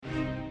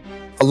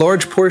A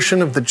large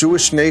portion of the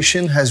Jewish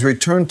nation has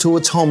returned to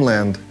its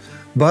homeland,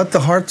 but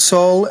the heart,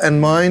 soul, and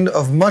mind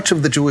of much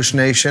of the Jewish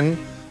nation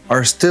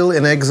are still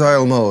in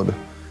exile mode.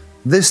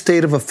 This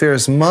state of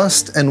affairs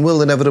must and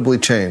will inevitably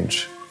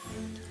change.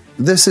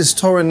 This is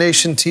Torah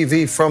Nation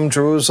TV from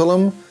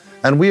Jerusalem,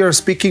 and we are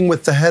speaking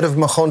with the head of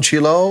Machon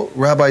Shiloh,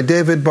 Rabbi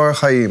David Bar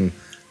Chaim.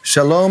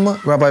 Shalom,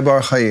 Rabbi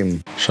Bar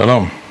Chaim.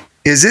 Shalom.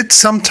 Is it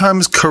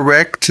sometimes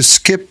correct to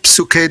skip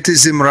Psukei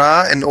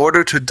Zimra in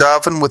order to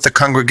daven with the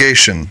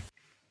congregation?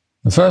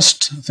 The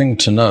first thing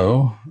to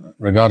know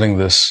regarding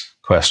this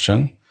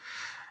question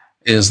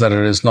is that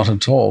it is not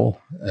at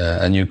all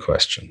a new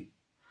question.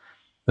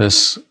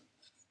 This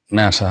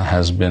matter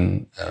has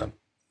been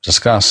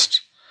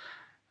discussed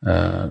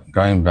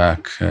going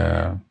back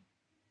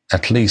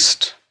at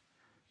least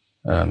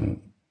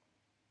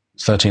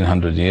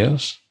 1,300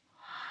 years.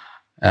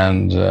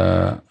 And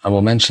I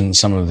will mention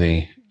some of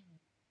the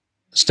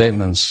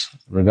statements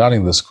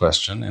regarding this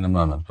question in a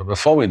moment. But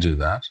before we do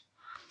that,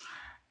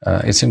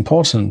 it's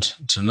important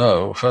to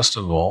know, first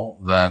of all,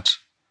 that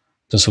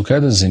the Psukei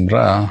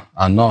Zimra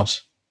are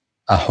not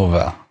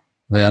ahova.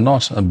 They are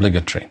not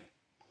obligatory.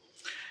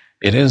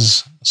 It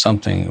is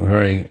something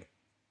very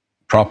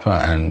proper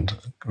and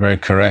very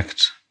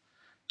correct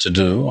to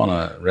do on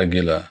a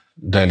regular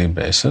daily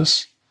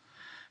basis,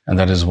 and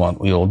that is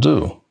what we all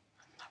do.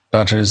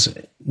 But it is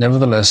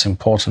nevertheless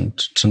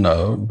important to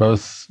know,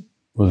 both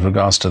with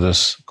regards to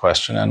this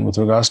question and with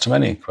regards to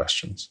many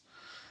questions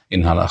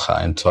in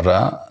Halakha, in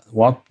Torah,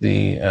 what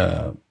the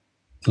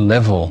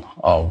level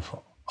of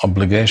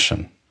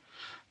obligation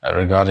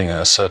regarding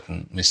a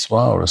certain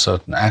mitzvah or a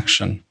certain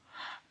action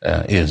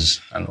is,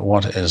 and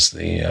what is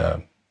the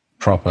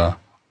proper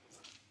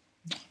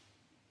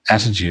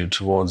attitude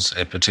towards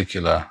a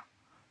particular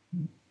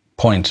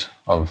point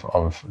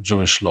of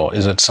Jewish law.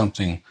 Is it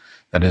something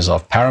that is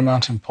of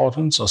paramount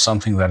importance or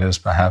something that is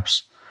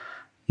perhaps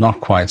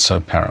not quite so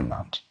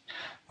paramount?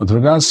 With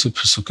regards to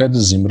Psukei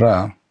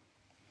Zimra,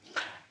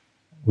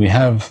 we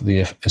have the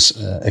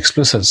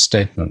explicit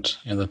statement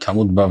in the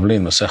Talmud Bavli,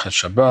 Masechet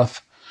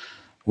Shabbat,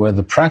 where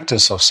the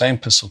practice of saying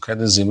Psukei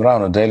Zimra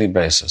on a daily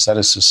basis, that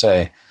is to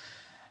say,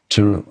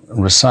 to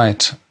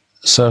recite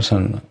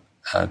certain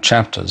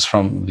chapters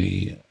from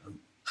the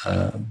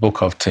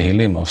book of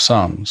Tehillim, of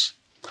Psalms,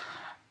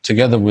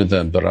 together with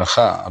a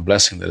beracha, a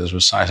blessing that is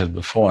recited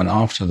before and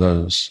after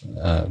those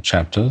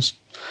chapters,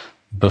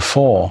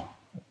 before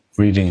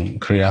reading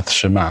Kriyat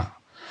Shema,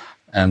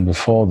 and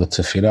before the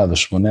tefillah, the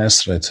Shmoneh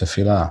Esrei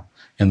tefillah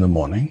in the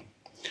morning,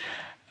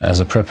 as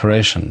a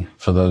preparation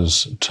for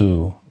those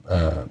two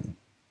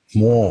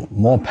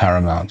more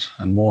paramount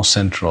and more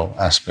central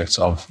aspects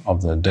of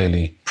the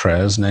daily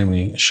prayers,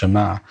 namely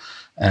Shema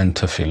and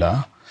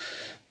tefillah.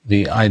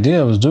 The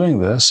idea of doing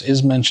this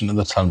is mentioned in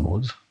the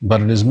Talmud, but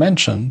it is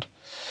mentioned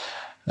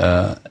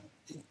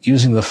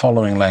using the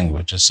following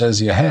language. It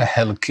says, Yeheh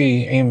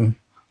helki im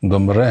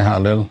gomrei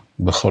halel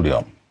b'chol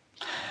yom,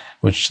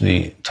 which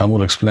the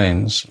Talmud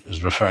explains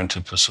is referring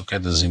to Psukei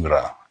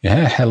Zimra.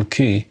 Yeheh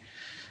helki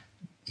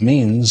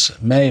means,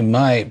 may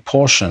my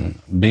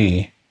portion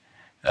be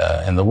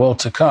in the world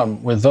to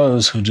come with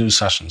those who do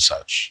such and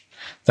such.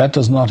 That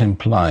does not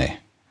imply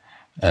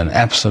an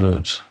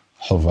absolute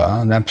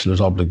chova, an absolute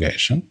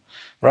obligation.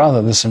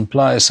 Rather, this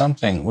implies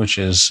something which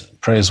is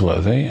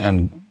praiseworthy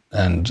and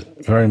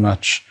very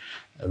much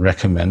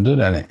recommended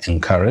and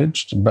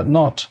encouraged, but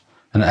not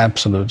an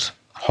absolute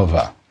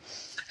chova.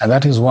 And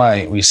that is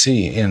why we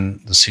see in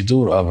the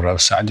Sidur of Rav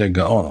Saadia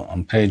Gaon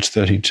on page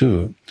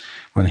 32,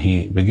 when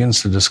he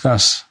begins to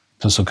discuss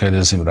Psukei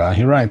Zimra,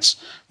 he writes,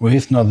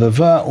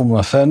 "V'hitnadava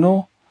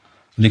umafenu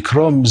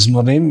likro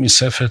mizmorim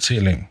misefer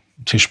Tehillim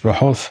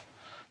tishbachot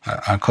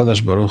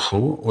HaKadosh Baruch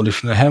Hu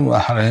ulifnehem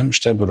v'acharehem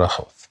shtei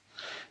berachot."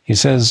 He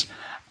says,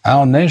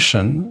 our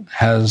nation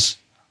has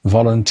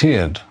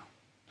volunteered,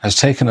 has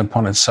taken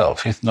upon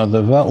itself,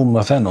 hitnadava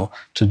umafenu,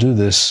 to do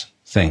this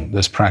thing,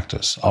 this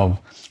practice of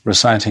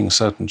reciting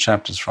certain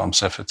chapters from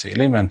Sefer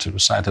Tehillim and to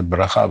recite a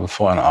bracha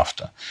before and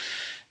after.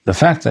 The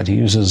fact that he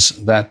uses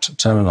that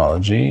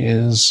terminology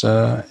is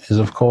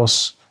of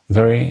course,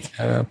 very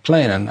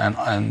plain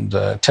and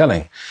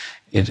telling.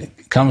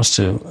 It comes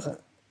to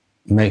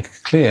make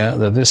clear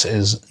that this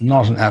is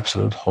not an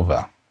absolute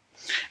chova.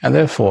 And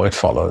therefore it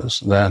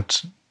follows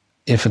that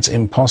if it's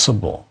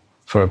impossible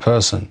for a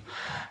person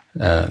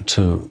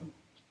to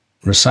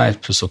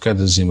recite Psukei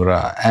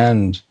Zimra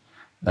and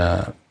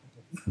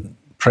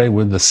pray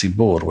with the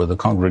Sibur, with the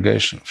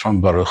congregation,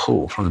 from Baruch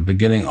Hu, from the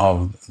beginning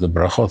of the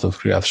brachot of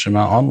Kriyat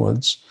Shema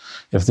onwards,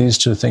 if these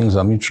two things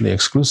are mutually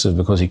exclusive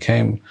because he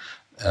came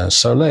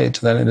so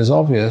late, then it is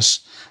obvious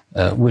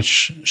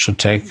which should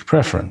take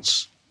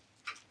preference.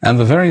 And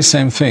the very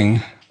same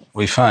thing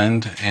we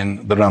find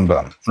in the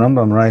Rambam.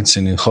 Rambam writes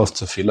in Ilchot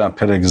Tefillah,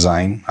 Perek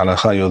Zayin,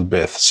 Halacha Yod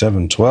Beth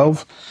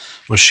 7:12,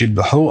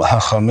 V'shidbahu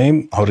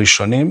hachamim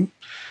horishonim,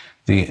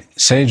 the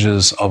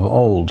sages of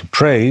old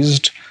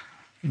praised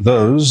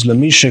those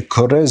lemishe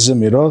koreh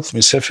zemirot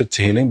misefer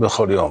Tehillim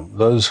b'chol yom,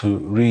 those who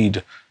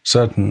read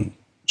certain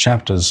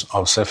chapters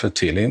of Sefer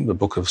Tehillim, the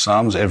book of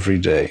Psalms, every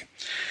day.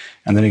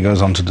 And then he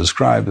goes on to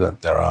describe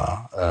that there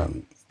are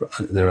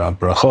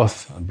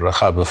brachot,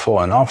 bracha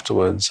before and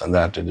afterwards, and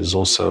that it is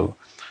also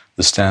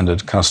the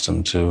standard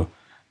custom to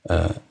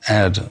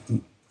add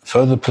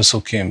further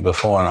pesukim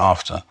before and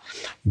after.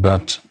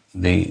 But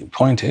the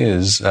point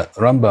is that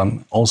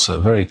Rambam also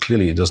very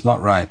clearly does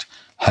not write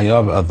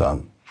hayav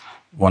adam,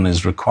 one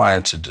is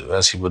required to do,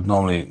 as he would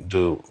normally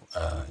do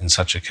in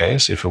such a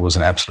case if it was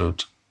an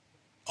absolute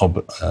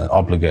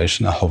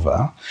obligation, a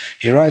hovah.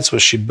 He writes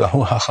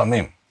v'shibbahu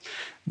hachamim.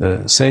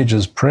 The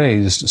sages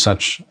praised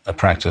such a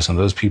practice and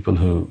those people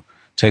who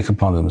take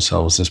upon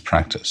themselves this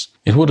practice.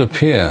 It would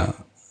appear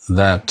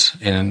that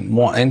in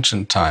more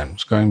ancient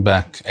times, going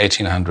back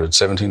 1800,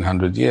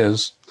 1700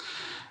 years,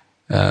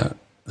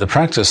 the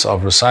practice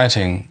of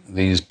reciting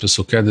these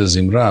Pesukei de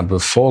Zimra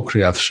before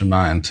Kriyat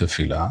Shema and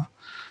Tefillah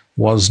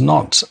was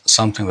not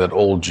something that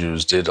all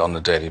Jews did on a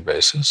daily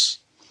basis.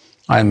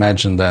 I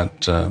imagine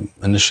that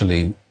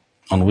initially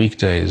on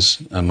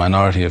weekdays, a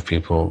minority of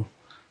people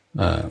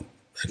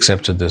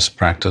accepted this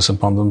practice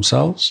upon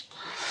themselves.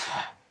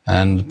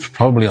 And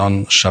probably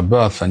on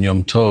Shabbat and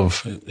Yom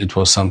Tov, it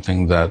was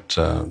something that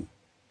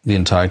the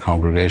entire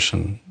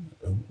congregation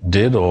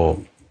did or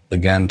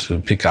began to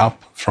pick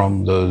up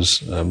from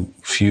those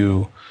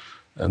few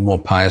more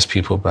pious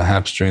people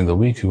perhaps during the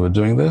week who were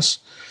doing this.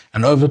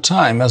 And over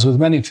time, as with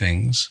many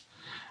things,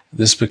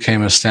 this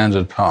became a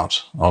standard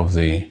part of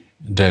the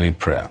daily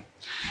prayer.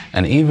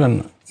 And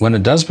even when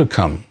it does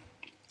become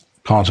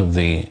part of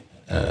the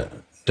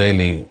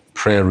daily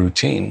prayer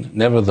routine,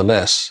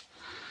 nevertheless,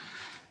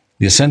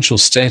 the essential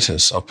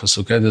status of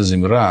Pesukei de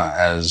Zimra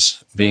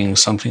as being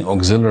something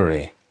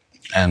auxiliary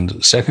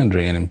and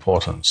secondary in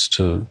importance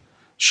to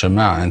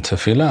Shema and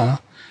Tefillah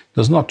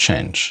does not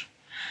change.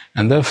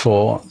 And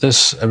therefore,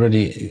 this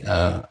already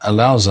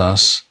allows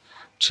us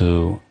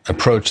to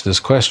approach this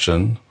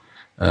question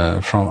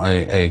from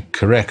a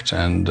correct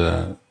and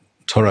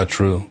Torah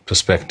true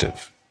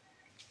perspective.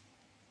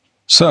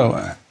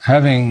 So,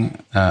 having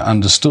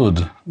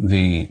understood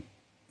the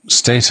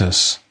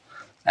status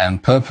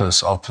and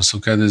purpose of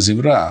Pesukei de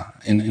Zimra,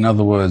 in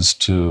other words,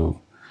 to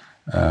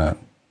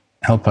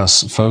help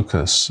us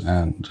focus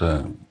and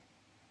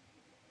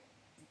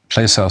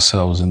place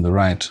ourselves in the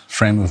right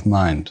frame of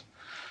mind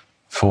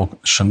for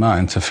Shema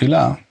and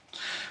Tefillah,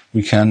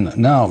 we can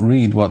now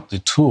read what the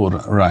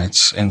Tur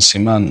writes in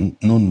Siman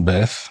Nun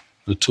Beth.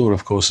 The Tur,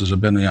 of course, is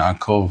Rabbeinu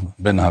Yaakov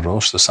ben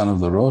Harosh, the son of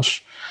the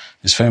Rosh.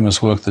 His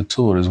famous work, the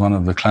Tur, is one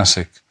of the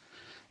classic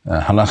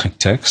halachic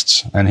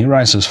texts, and he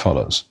writes as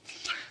follows.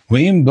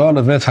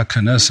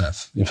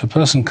 If a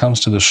person comes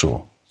to the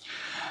shul,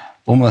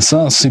 and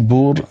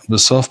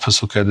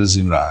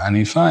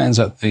he finds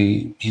that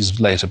he's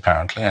late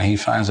apparently, and he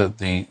finds that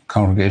the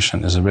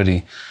congregation is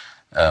already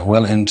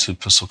well into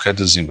Pesukei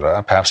de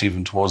Zimra, perhaps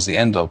even towards the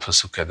end of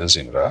Pesukei de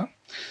Zimra.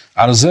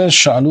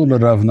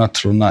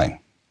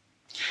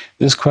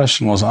 This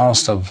question was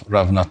asked of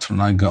Rav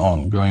Natronai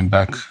Gaon, going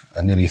back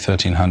nearly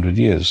 1300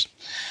 years.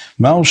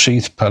 The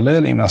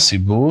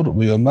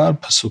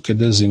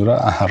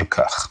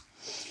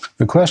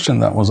question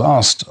that was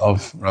asked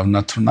of Rav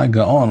Natronai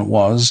Gaon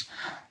was,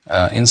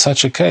 in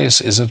such a case,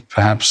 is it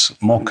perhaps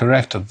more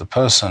correct that the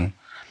person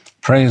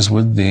prays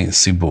with the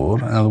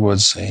Sibur? In other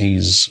words,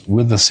 he's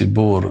with the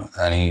Sibur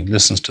and he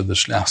listens to the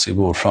Shliach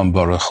Sibur from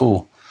Baruch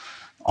Hu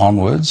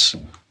onwards,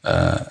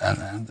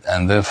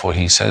 and therefore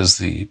he says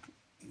the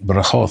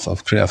brachot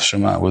of Kriyat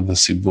Shema with the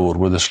Sibur,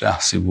 with the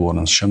Shliach Sibur,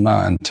 and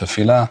Shema and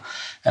Tefillah.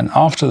 And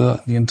after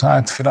the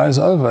entire Tefillah is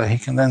over, he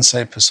can then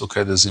say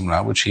Pesukei de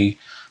Zimra,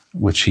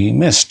 which he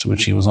missed,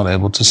 which he was not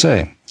able to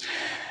say.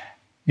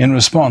 In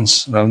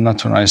response, Rav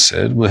Natronai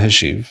said,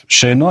 V'heshiv,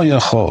 She'no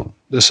yachol,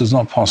 this is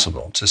not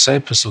possible. To say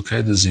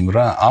Pesukei de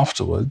Zimra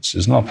afterwards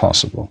is not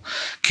possible.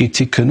 Ki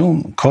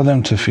tikkanu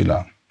kodem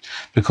tefillah.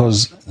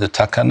 Because the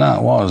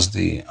takana was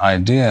the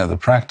idea, the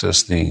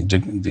practice, the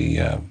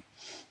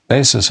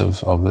basis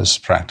of this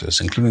practice,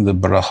 including the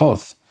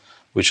brachot,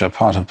 which are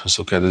part of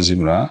Pesukei de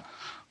Zimra,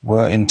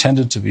 were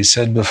intended to be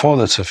said before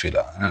the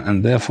tefillah.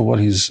 And therefore what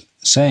he's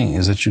saying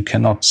is that you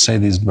cannot say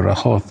these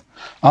brachot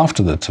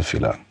after the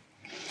tefillah.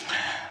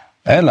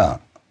 Ela,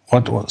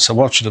 so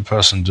what should a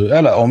person do?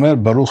 Ela omer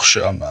baruch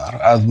she'amar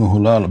ad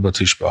muhulal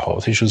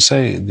batishbahot. He should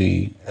say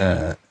the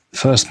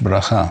first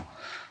bracha,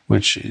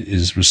 which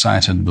is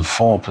recited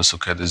before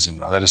Pesukei de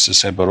Zimra. That is to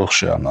say, baruch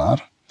she'amar.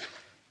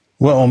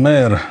 Wa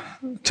omer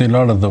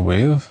tilal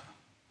with.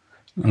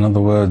 In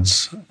other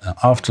words,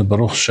 after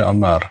baruch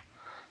she'amar,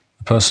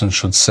 the person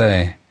should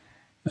say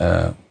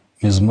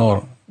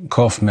Mizmor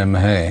Kof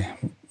Memhe,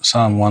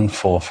 Psalm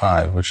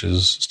 145, which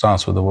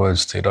starts with the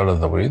words Tilal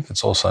Dawid.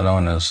 It's also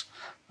known as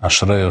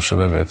Ashrei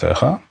Yoshevei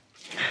Beitecha.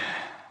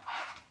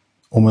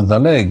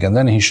 Umedaleg, and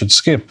then he should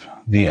skip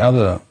the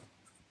other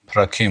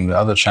prakim, the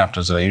other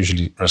chapters that are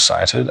usually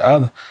recited,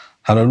 Ad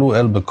Halalu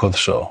El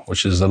Bekodsho,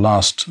 which is the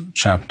last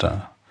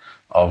chapter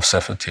of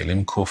Sefer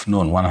Tehillim, Kuf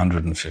Nun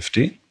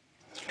 150.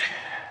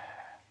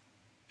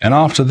 And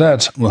after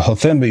that,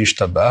 V'hotem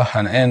be'ishtabach,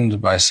 and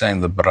end by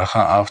saying the bracha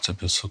after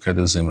Pesukei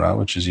de Zimra,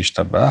 which is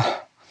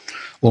ishtabach.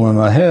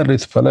 U'memaher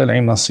litpalel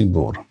im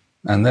hasibur.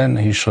 and then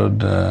he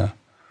should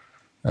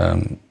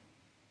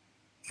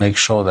make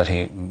sure that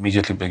he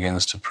immediately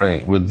begins to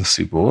pray with the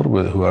Sibur,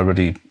 who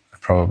are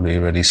probably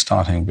already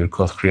starting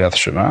Birkoth Kriyat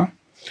Shema.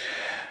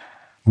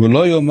 And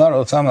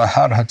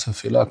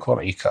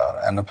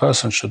a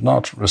person should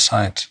not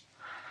recite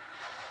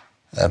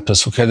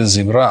Pesukei de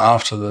Zimra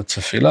after the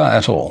Tefillah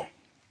at all.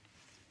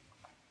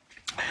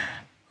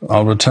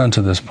 I'll return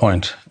to this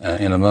point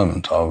in a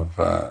moment of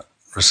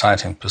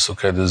reciting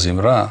Pesukei de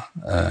Zimra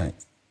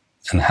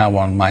and how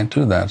one might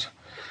do that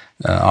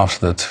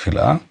after the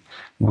Tefillah.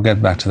 We'll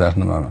get back to that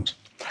in a moment.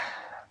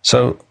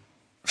 So,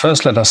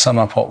 first let us sum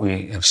up what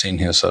we have seen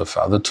here so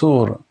far. The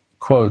Tur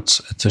quotes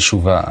a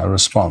teshuvah, a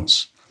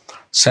response,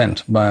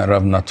 sent by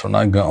Rav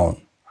Natronai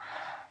Gaon,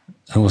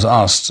 who was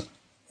asked,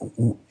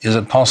 is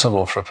it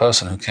possible for a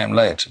person who came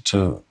late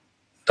to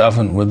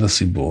daven with the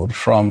Sibur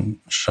from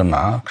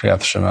Shema,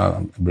 Kriyat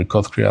Shema,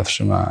 Birkoth Kriyat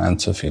Shema, and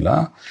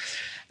Tefillah,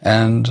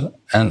 and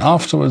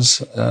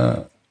afterwards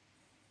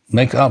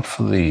make up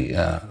for the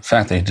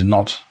fact that he did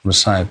not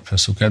recite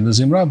Pesukei de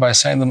Zimra by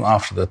saying them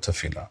after the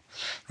Tefillah?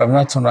 Rav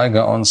Natronai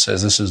Gaon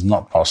says this is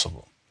not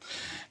possible.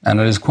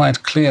 And it is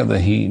quite clear that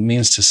he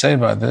means to say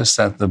by this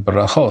that the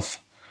Barachot,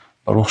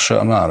 Baruch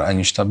She'amar and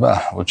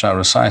Yishtabah, which are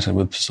recited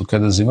with Pesukei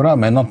de Zimra,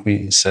 may not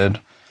be said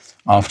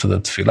after the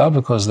Tefillah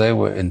because they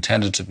were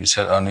intended to be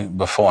said only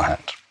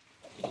beforehand.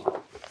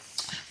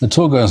 The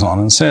Tur goes on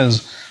and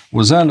says,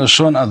 Wazal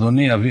Lashon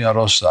Adoni Avi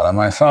Arosh Zala,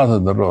 my father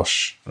the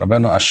Rosh,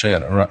 Rabbeinu Asher,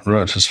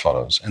 wrote as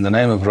follows, in the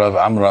name of Rav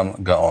Amram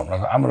Gaon.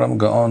 Rav Amram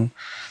Gaon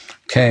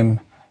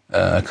came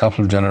lived a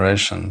couple of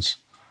generations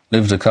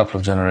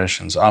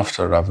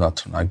after Rav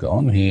Natronai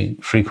Gaon. He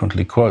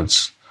frequently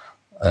quotes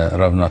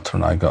Rav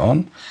Natronai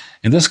Gaon.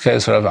 In this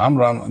case, Rav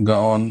Amram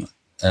Gaon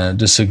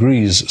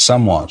disagrees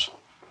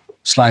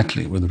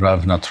slightly with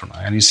Rav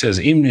Natronai, and he says,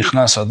 Im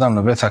nichnas adam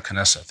lebet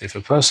hakneset, if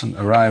a person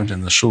arrived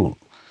in the shul,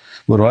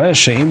 and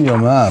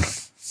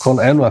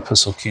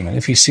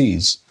if he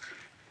sees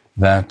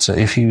that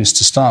if he was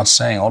to start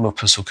saying all of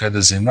Pesukei de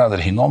Zimra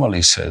that he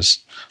normally says,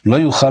 he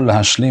will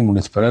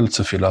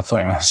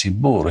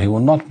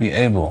not be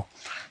able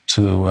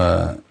to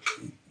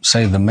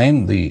say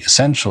the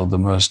essential, the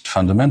most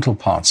fundamental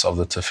parts of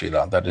the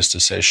Tefillah, that is to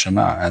say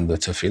Shema and the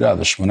Tefillah,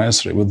 the Shemona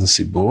Esrei with the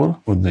Sibur,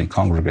 with the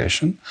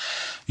congregation.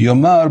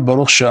 Yomar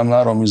Baruch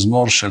She'amar o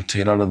Mizmor Shel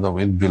Tehillah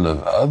LeDavid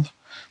Bilevad.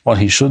 What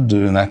he should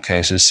do in that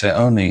case is say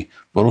only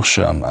Baruch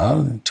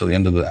She'amar till the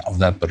end of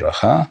that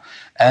Baracha,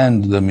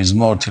 and the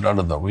Mizmor Tehillah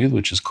LeDavid,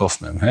 which is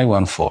Kof Mem Hey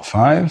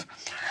 145.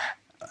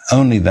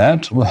 Only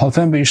that.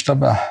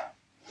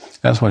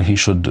 That's what he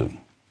should do.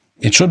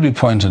 It should be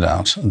pointed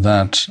out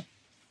that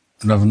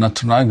Rav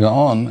Natronai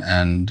Gaon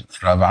and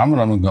Rav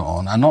Amram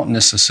Gaon are not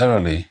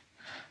necessarily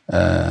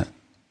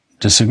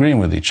disagreeing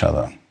with each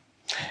other.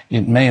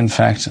 It may, in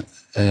fact,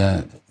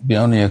 be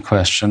only a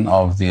question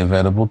of the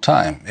available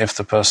time. If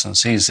the person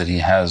sees that he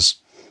has,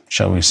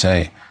 shall we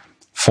say,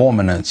 4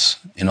 minutes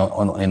in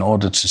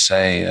order to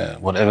say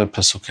whatever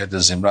Pesukei de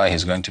Zimra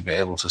he's going to be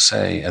able to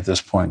say at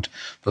this point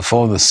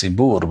before the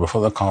Sibur,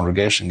 before the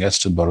congregation gets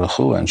to Baruch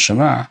Hu and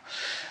Shema,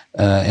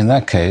 in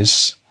that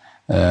case,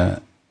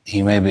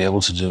 he may be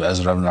able to do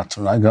as Rav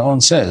Natronai Gaon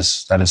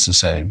says, that is to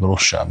say, Baruch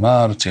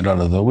She'amar, Tehillah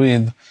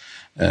LeDavid,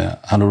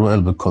 Halelu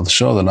El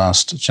B'Kodsho, the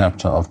last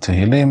chapter of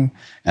Tehillim,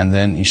 and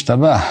then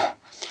Ishtabah.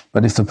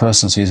 But if the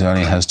person sees he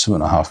only has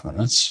 2.5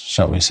 minutes,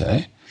 shall we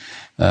say,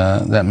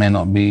 that may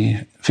not be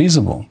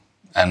feasible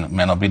and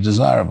may not be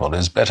desirable.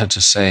 It's better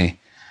to say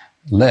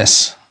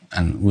less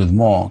and with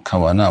more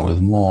kavanah,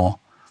 with more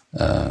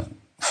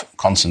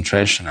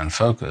concentration and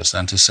focus,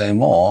 than to say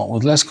more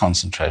with less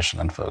concentration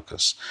and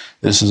focus.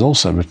 This is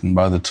also written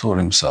by the Tur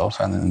himself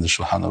and in the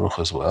Shulchan Aruch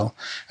as well,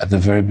 at the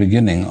very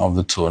beginning of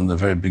the Tur and the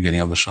very beginning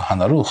of the Shulchan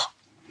Aruch.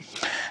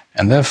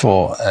 And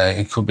therefore,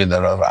 it could be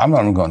that Rav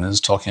Amram Gaon is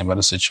talking about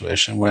a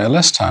situation where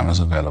less time is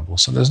available.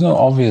 So there's no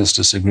obvious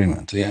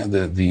disagreement.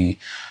 The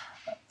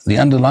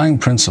underlying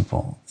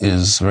principle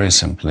is very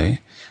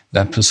simply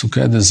that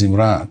Pesukei de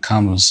Zimra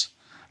comes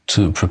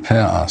to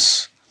prepare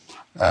us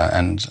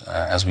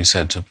as we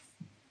said, to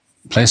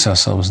place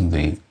ourselves in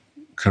the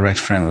correct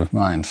frame of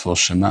mind for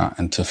Shema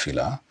and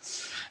Tefillah,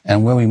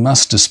 and where we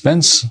must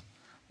dispense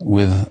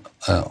with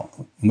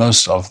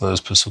most of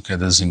those Pesukei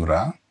de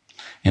Zimra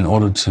in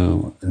order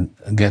to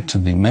get to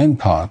the main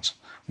part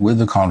with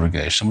the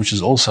congregation, which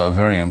is also a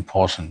very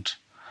important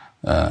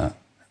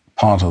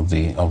part of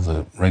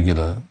the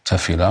regular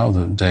Tefillah, of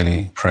the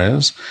daily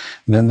prayers,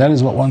 then that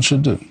is what one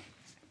should do.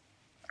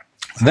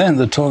 Then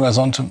the Torah goes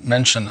on to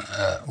mention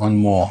one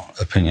more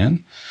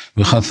opinion.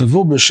 It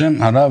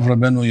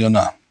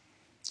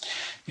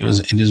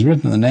is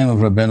written in the name of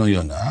Rabbeinu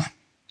Yonah,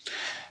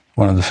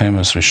 one of the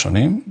famous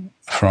Rishonim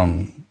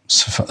from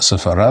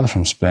Sepharad,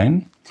 from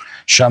Spain.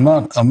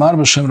 Amar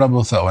b'shem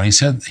Rabotha, and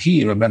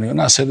Rabbeinu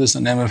Yonah said this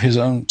in the name of his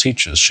own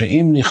teachers.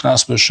 She'im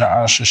nichnas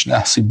b'sha'a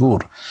sheshneh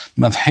sibur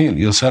mathil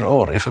yoser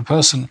or. If a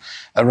person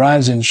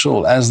arrives in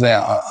shul as they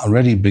are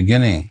already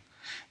beginning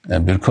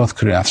Birkoth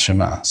Kriyat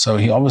Shema, so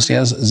he obviously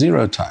has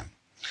 0 time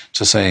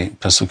to say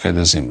Pesukei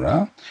de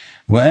Zimra.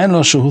 وَأَنْ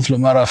لَا شُهُوثْ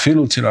لُمَرَى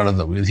فِيلُ تِلَالَ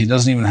الدَّوِيد. He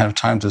doesn't even have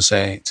time to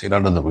say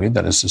تِلَالَ الدَّوِيد,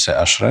 that is to say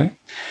Ashrei.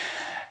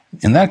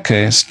 In that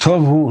case,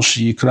 טוב הוא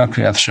שיקרא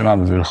קריאת שמע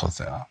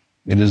בברכותיה.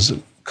 It is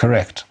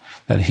correct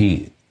that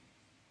he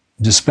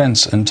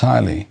dispense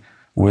entirely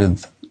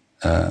with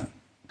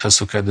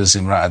Pesukei de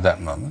Zimra at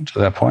that moment,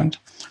 at that point.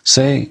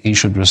 Say he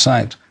should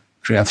recite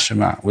Kriyat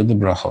Shema with the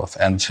brachot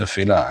and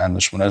Tefillah and the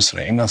Shmoneh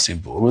Esrei im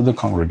HaTzibur with the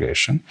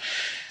congregation.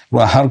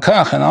 ואחר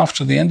כך, and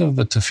after the end of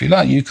the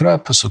Tefillah, יקרא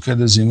Pesukei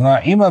de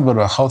Zimra עם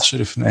הברachot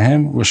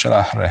שלפניהם ושל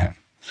אחריהם.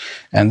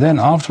 And then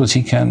afterwards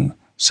he can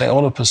say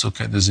all the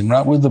Pesukei de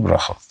Zimra with the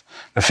brachot.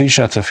 לפי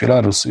שהתפילה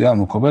רצויה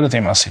ומקובלת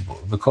עם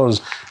הציבור.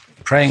 Because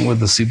praying with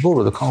the Sibur,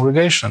 with the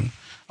congregation,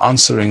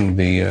 answering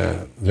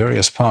the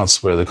various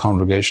parts where the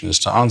congregation is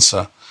to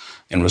answer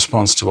in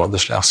response to what the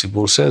Shliach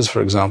Sibur says,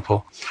 for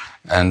example,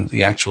 and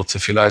the actual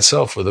tefillah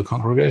itself with the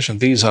congregation,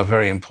 these are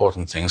very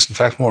important things, in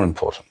fact, more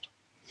important.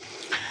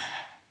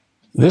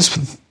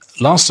 This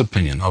last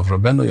opinion of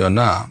Rabbeinu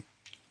Yonah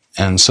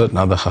and certain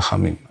other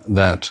Chachamim,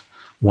 that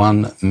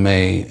one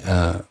may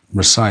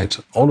recite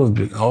all of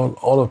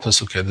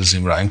Pesukei de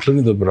Zimra,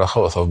 including the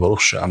brachot of Baruch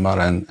She'amar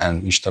and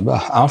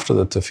Yishtabach after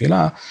the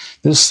tefillah,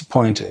 this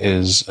point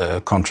is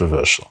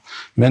controversial.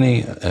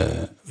 Many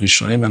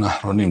Rishonim and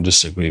Ahronim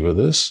disagree with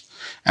this,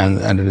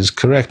 and it is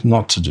correct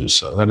not to do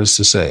so. That is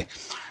to say,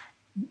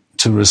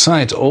 to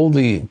recite all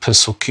the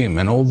Pesukim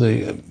and all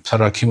the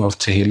Parakim of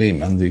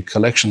Tehillim and the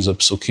collections of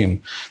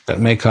Pesukim that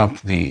make up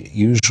the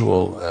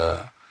usual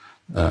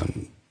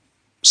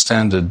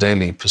standard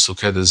daily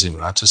Pesukei de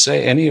Zimra, to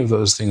say any of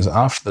those things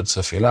after the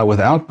tefillah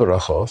without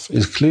barachot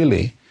is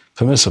clearly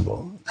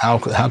permissible. How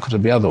could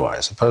it be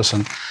otherwise? A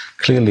person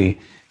clearly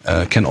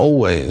can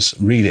always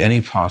read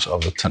any part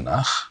of the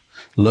Tanakh,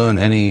 learn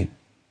any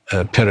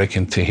perek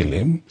in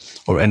Tehillim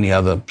or any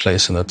other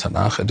place in the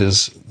Tanakh. It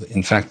is,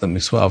 in fact, the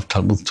mitzvah of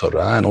Talmud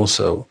Torah and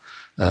also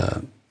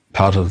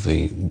part of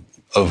the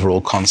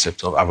overall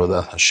concept of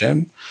Avodat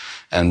Hashem.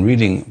 And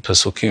reading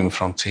Pesukim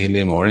from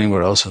Tehillim or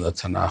anywhere else in the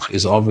Tanakh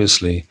is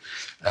obviously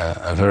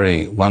a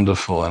very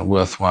wonderful and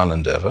worthwhile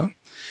endeavor.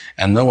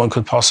 And no one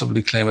could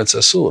possibly claim it's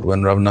asur.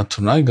 When Rav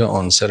Natunai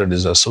Gaon said it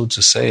is asur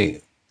to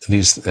say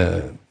these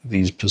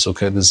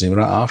Pesukei de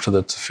Zimra after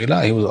the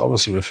tefillah, he was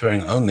obviously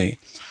referring only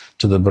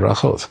to the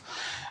barachot.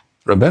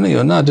 Rabbeinu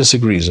Yonah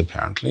disagrees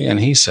apparently, and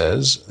he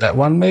says that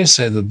one may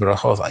say the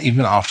barachot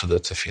even after the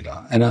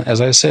tefillah. And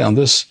as I say, on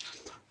this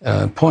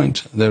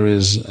point, there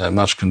is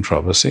much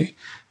controversy.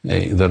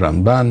 The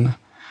Ramban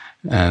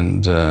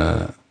and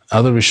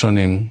other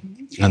Rishonim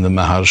and the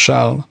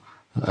Maharshal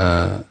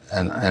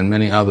and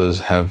many others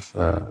have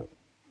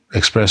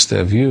expressed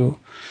their view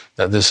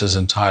that this is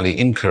entirely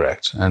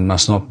incorrect and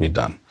must not be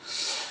done.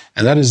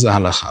 And that is the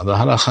halacha. The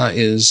halacha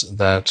is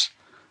that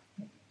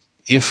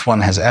if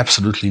one has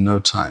absolutely no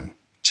time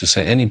to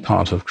say any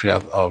part of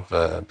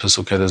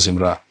Pesukei de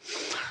Zimra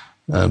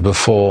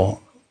before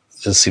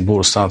the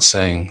Sibur starts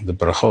saying the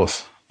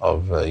brachot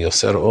of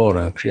Yoser Or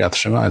and Kriyat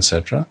Shema,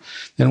 etc.,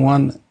 then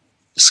one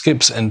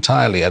skips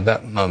entirely at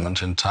that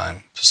moment in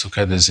time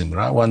Pesukei de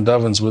Zimra. One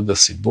davens with the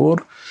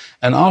Sibur,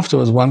 and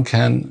afterwards one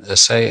can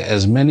say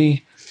as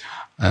many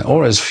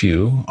or as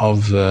few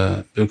of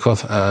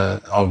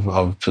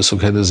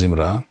Pesukei de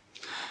Zimra,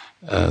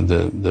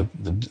 the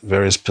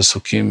various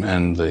Pesukim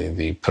and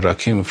the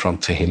Parakim from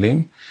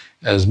Tehillim,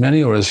 as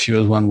many or as few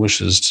as one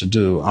wishes to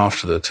do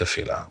after the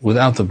Tefillah,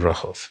 without the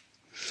brachot.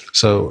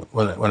 So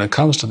when it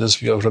comes to this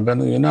view of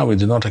Rabbeinu Yonah, we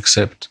do not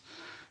accept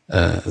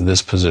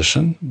this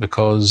position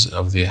because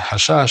of the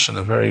hashash, and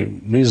a very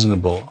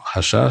reasonable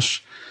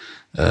hashash,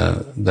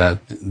 that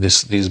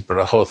these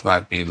brachot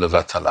might be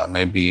levatala,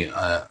 may be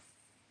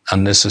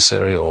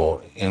unnecessary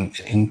or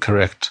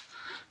incorrect.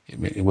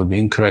 It would be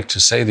incorrect to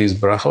say these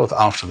brachot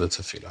after the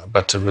tefillah,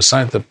 but to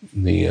recite the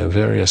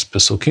various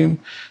pesukim,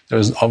 there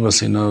is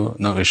obviously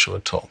no issue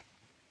at all.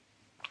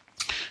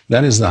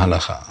 That is the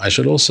halacha. I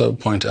should also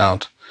point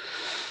out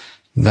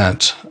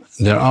that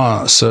there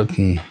are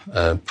certain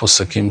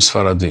poskim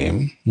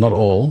Sfaradim, not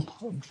all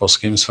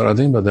poskim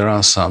Sfaradim, but there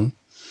are some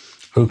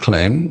who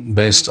claim,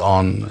 based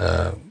on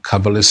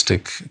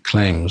Kabbalistic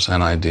claims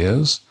and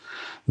ideas,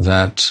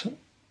 that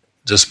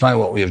despite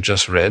what we have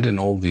just read in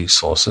all these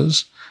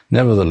sources,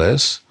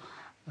 nevertheless,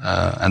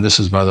 and this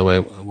is, by the way,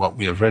 what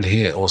we have read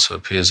here also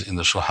appears in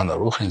the Shulchan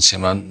Aruch in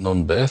Siman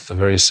Nun Beth, the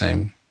very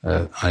same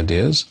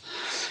ideas.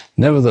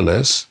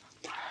 Nevertheless,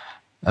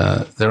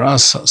 there are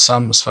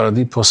some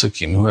Sfaradi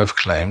Poskim who have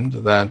claimed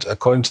that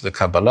according to the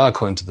Kabbalah,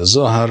 according to the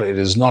Zohar, it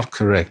is not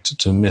correct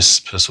to miss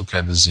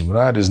Pesukei de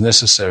Zimra. It is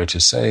necessary to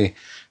say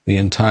the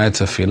entire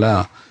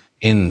tefillah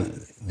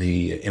in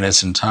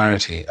its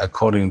entirety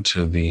according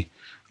to the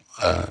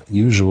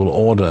usual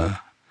order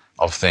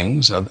of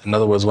things. In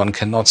other words, one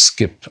cannot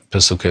skip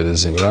Pesukei de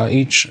Zimra.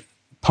 Each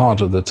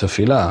part of the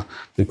tefillah,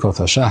 Birkot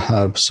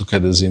HaShahar,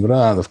 Pesukei de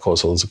Zimra, of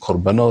course also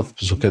Korbanot,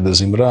 Pesukei de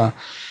Zimra,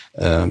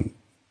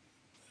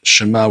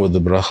 Shema with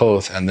the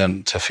brachot, and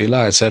then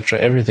tefillah, etc.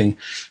 Everything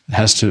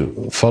has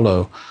to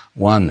follow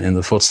one in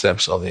the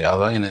footsteps of the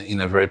other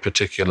in a very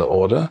particular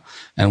order,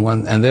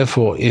 and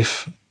therefore,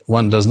 if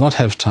one does not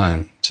have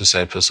time to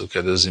say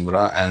Pesukei de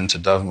Zimra and to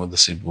daven with the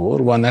Sibur,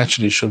 one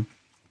actually should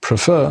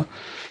prefer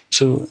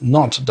to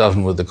not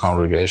daven with the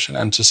congregation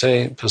and to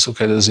say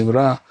Pesukei de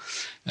Zimra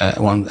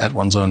at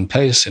one's own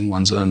pace, in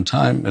one's own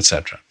time,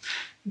 etc.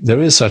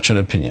 There is such an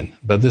opinion,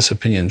 but this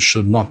opinion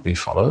should not be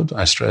followed.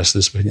 I stress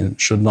this opinion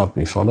should not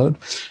be followed.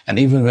 And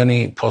even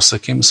many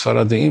Posakim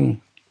Sfaradim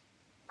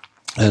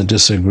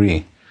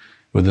disagree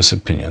with this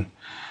opinion.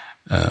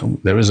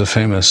 There is a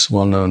famous,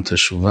 well-known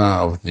teshuvah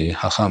of the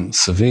Hacham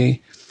Savi,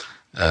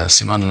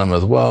 Siman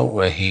Lamed Waw,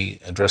 where he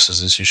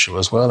addresses this issue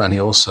as well, and he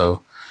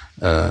also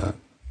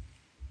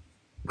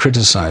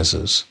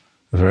criticizes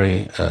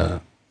very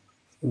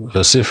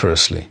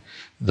vociferously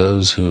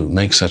those who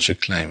make such a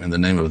claim in the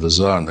name of the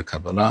Zohar and the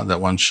Kabbalah, that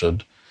one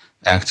should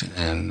act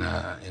in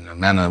a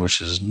manner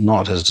which is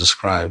not as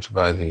described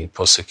by the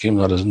Posakim,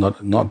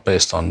 not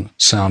based on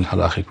sound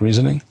halachic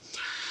reasoning.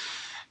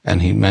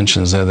 And he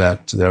mentions there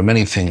that there are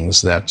many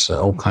things that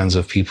all kinds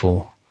of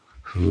people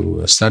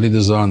who study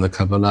the Zohar and the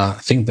Kabbalah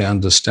think they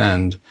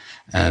understand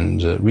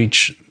and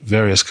reach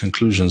various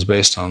conclusions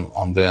based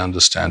on their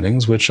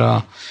understandings, which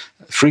are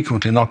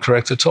frequently not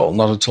correct at all,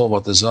 not at all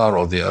what the Zohar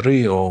or the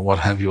Ari or what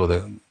have you, or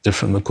the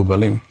different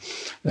Mekubalim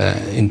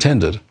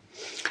intended.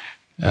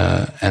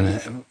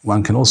 And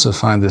one can also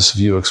find this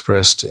view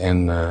expressed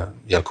in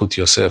Yalkut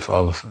Yosef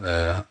of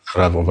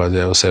Rav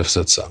Ovadia Yosef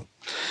Zatzal.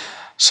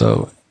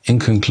 So, in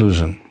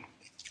conclusion,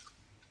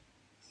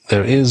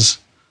 there is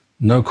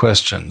no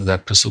question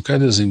that Pesukei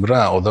de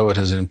Zimra, although it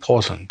is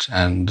important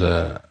and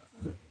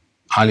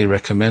highly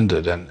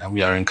recommended, and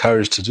we are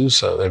encouraged to do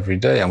so every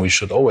day, and we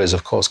should always,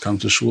 of course, come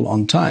to shul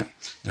on time.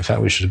 In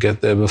fact, we should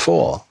get there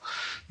before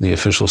the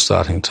official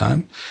starting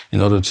time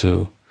in order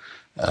to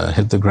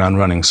hit the ground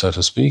running, so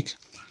to speak.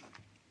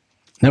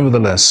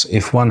 Nevertheless,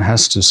 if one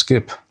has to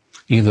skip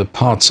either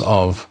parts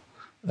of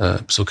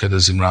Pesukei de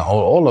Zimra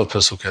or all of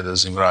Pesukei de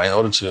Zimra in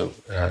order to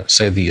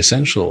say the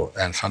essential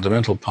and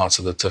fundamental parts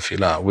of the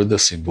Tefillah with the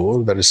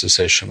Sibur, that is to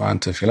say Shema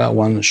and Tefillah,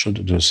 one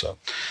should do so.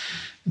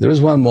 There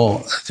is one more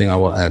thing I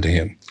will add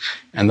here,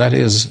 and that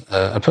is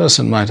a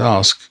person might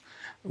ask,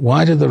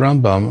 why did the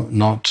Rambam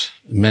not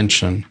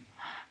mention,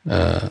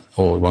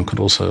 or one could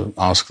also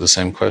ask the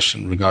same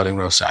question regarding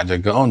Rav Saadia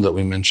Gaon that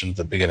we mentioned at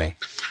the beginning.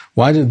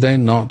 Why did they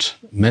not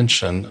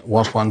mention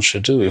what one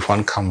should do if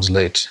one comes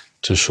late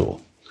to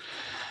shul?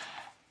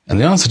 And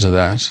the answer to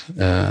that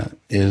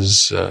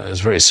is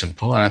very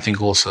simple, and I think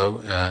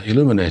also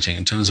illuminating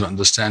in terms of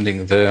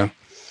understanding their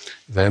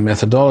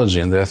methodology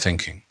and their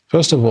thinking.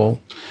 First of all,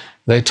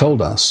 they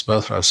told us,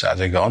 both Rav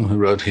Saadia Gaon, who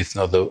wrote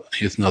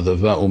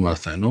Hitnadava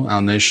Umathenu,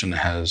 our nation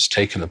has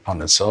taken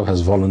upon itself, has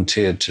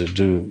volunteered to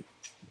do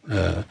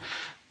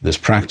this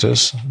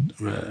practice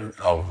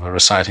of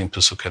reciting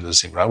Pesukei de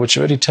Zimra, which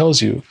already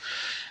tells you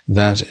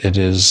that it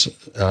is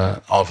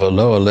of a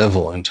lower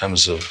level in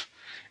terms of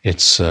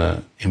its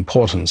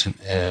importance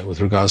with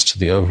regards to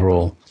the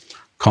overall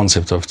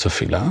concept of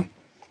tefillah.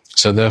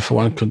 So therefore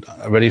one could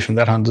already from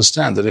that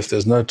understand that if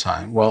there's no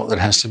time, well, it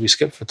has to be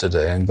skipped for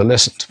today, and the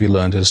lesson to be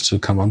learned is to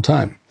come on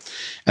time.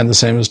 And the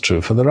same is true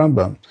for the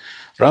Rambam.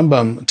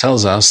 Rambam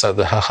tells us that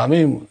the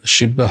Chachamim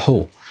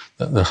shibbahu,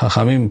 that the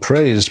Chachamim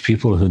praised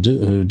people who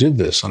did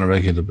this on a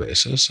regular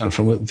basis, and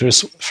from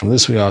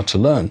this we are to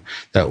learn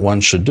that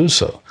one should do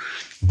so.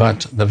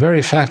 But the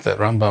very fact that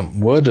Rambam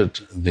worded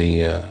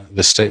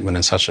this statement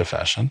in such a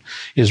fashion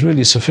is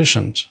really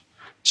sufficient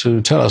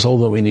to tell us all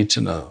that we need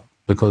to know.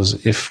 Because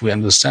if we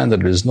understand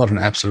that it is not an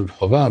absolute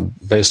chovah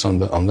based on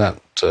that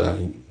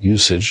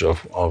usage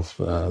of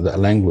that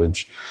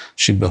language,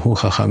 shibbahu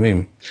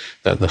chachamim,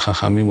 that the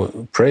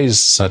chachamim praised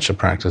such a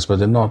practice but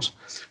did not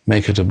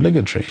make it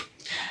obligatory,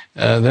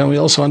 then we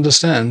also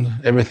understand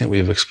everything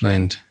we've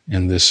explained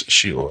in this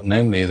shiur,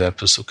 namely that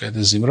Pesukei de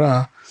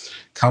Zimra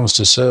comes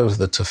to serve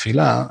the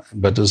tefillah,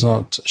 but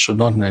should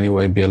not in any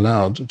way be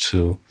allowed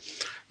to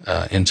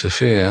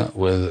interfere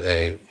with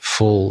a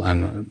full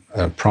and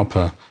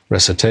proper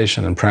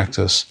recitation and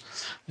practice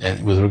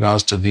with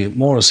regards to the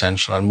more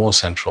essential and more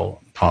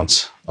central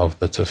parts of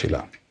the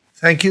tefillah.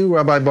 Thank you,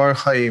 Rabbi Bar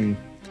Chaim.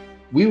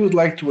 We would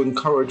like to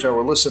encourage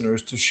our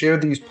listeners to share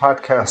these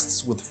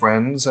podcasts with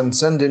friends and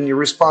send in your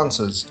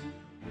responses.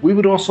 We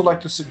would also like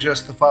to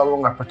suggest the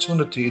following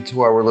opportunity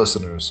to our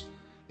listeners.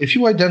 If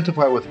you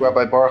identify with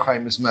Rabbi Bar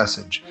Chaim's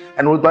message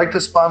and would like to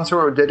sponsor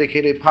or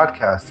dedicate a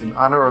podcast in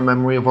honor or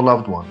memory of a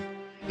loved one,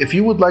 if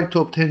you would like to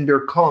obtain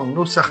Birkon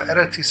Nusach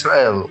Eretz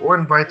Yisrael or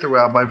invite the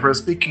rabbi for a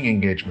speaking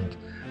engagement,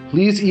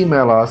 please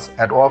email us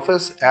at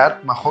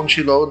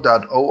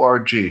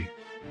office@machonshilo.org.